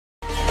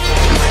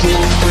Today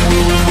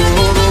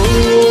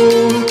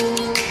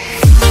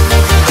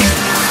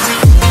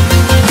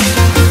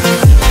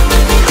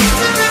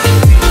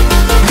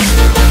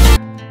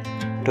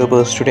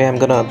I'm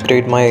gonna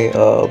upgrade my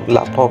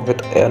laptop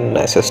with an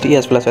SSD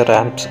as well as a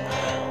RAMs.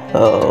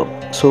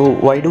 So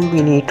why do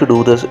we need to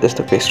do this is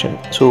the question.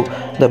 So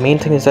the main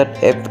thing is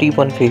that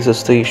everyone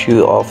faces the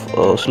issue of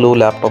slow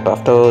laptop.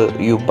 After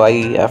you buy,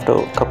 after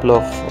a couple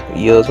of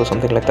years or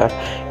something like that,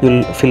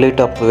 you'll fill it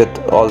up with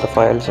all the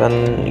files,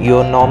 and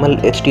your normal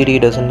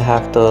HDD doesn't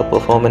have the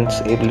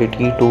performance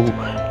ability to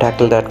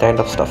tackle that kind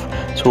of stuff.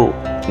 So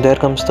there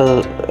comes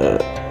the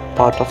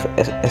part of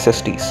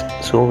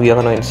SSDs. So we are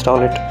going to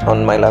install it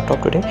on my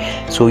laptop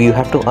today. So you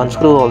have to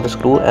unscrew all the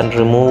screw and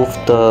remove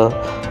the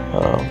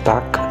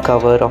back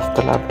cover of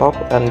the laptop,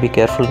 and be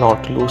careful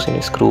not to lose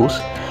any screws.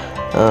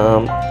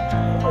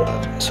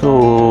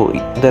 So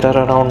there are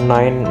around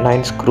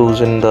nine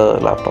screws in the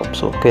laptop,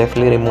 so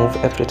carefully remove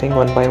everything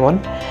one by one,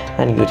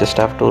 and you just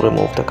have to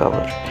remove the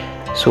cover.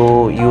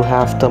 So you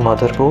have the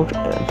motherboard,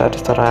 that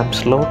is the RAM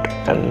slot,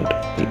 and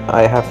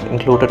I have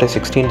included a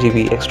 16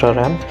 GB extra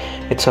RAM.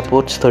 It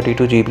supports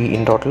 32 GB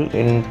in total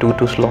in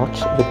two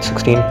slots with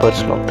 16 per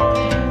slot.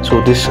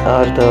 So this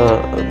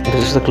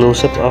is the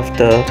close-up of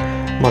the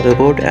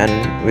motherboard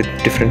and with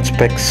different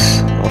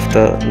specs of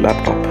the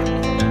laptop.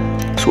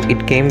 So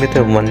it came with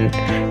a 1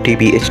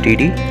 TB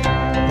HDD.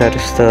 That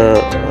is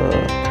the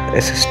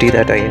SSD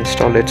that I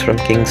installed. It's from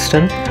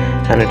Kingston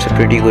and it's a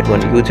pretty good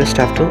one. You just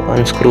have to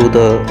unscrew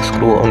the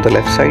screw on the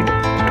left side.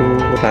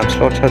 2 RAM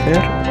slots are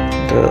there,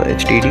 the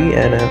HDD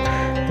and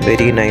a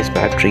very nice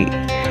battery.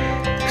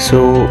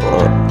 So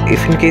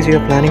if in case you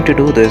are planning to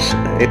do this,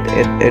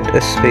 it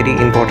is very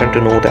important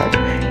to know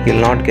that you'll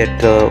not get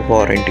the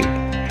warranty.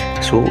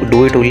 So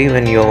do it only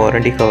when your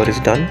warranty cover is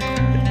done.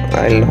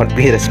 I'll not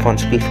be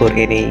responsible for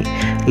any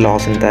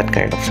loss in that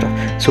kind of stuff.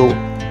 So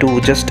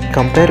to just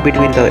compare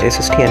between the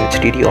SSD and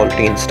HDD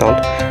already installed,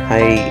 I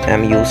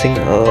am using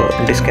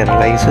a disk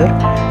analyzer.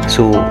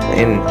 So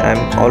I'm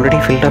already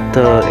filled up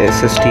the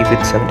SSD with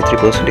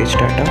 73%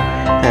 data,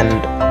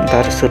 and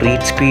that is the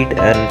read speed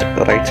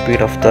and write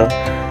speed of the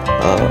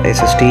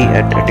SSD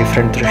at a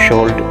different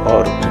threshold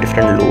or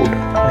different load.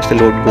 As the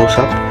load goes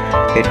up,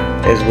 it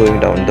is going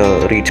down,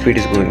 the read speed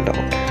is going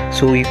down.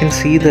 So you can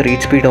see the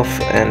read speed of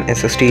an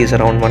SSD is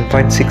around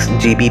 1.6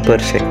 GB per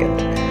second.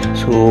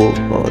 So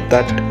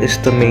that is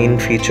the main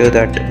feature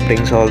that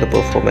brings all the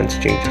performance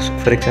changes.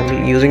 For example,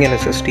 using an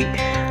SSD,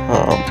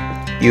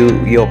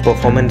 your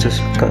performance is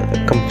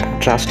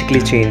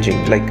drastically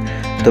changing, like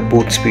the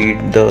boot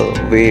speed, the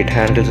way it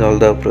handles all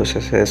the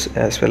processes,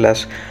 as well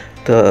as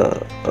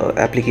the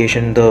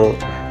application, the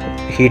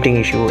heating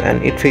issue,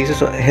 and it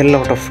faces a hell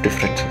lot of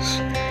differences.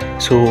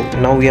 So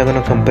now we are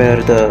going to compare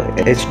the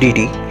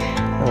HDD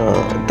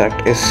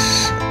that is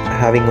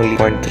having only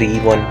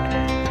 0.31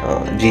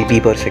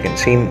 GB per second.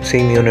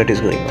 Same unit is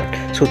going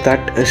on. So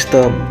that is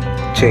the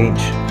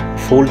change,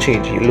 fold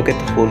change. You look at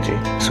the fold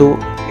change. So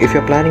if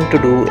you're planning to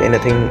do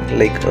anything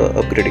like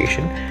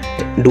upgradation,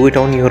 do it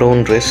on your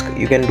own risk.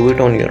 You can do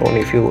it on your own.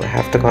 If you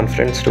have the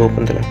confidence to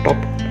open the laptop,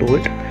 do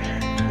it.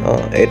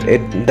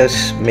 It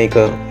does make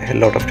a hell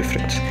lot of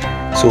difference.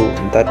 So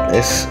that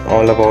is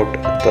all about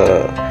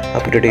the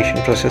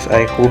upgradation process.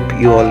 I hope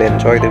you all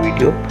enjoy the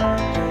video.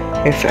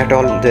 If at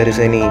all there is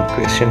any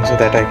questions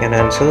that I can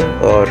answer,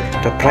 or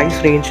the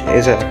price range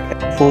is at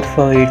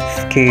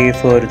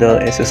 4-5K for the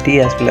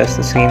SSD as well as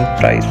the same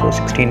price for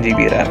 16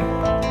 GB RAM.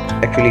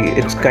 Actually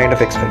it's kind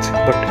of expensive,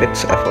 but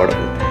it's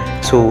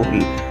affordable. So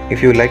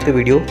if you like the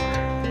video,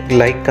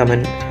 like,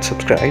 comment,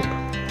 subscribe.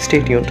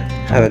 Stay tuned.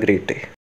 Have a great day.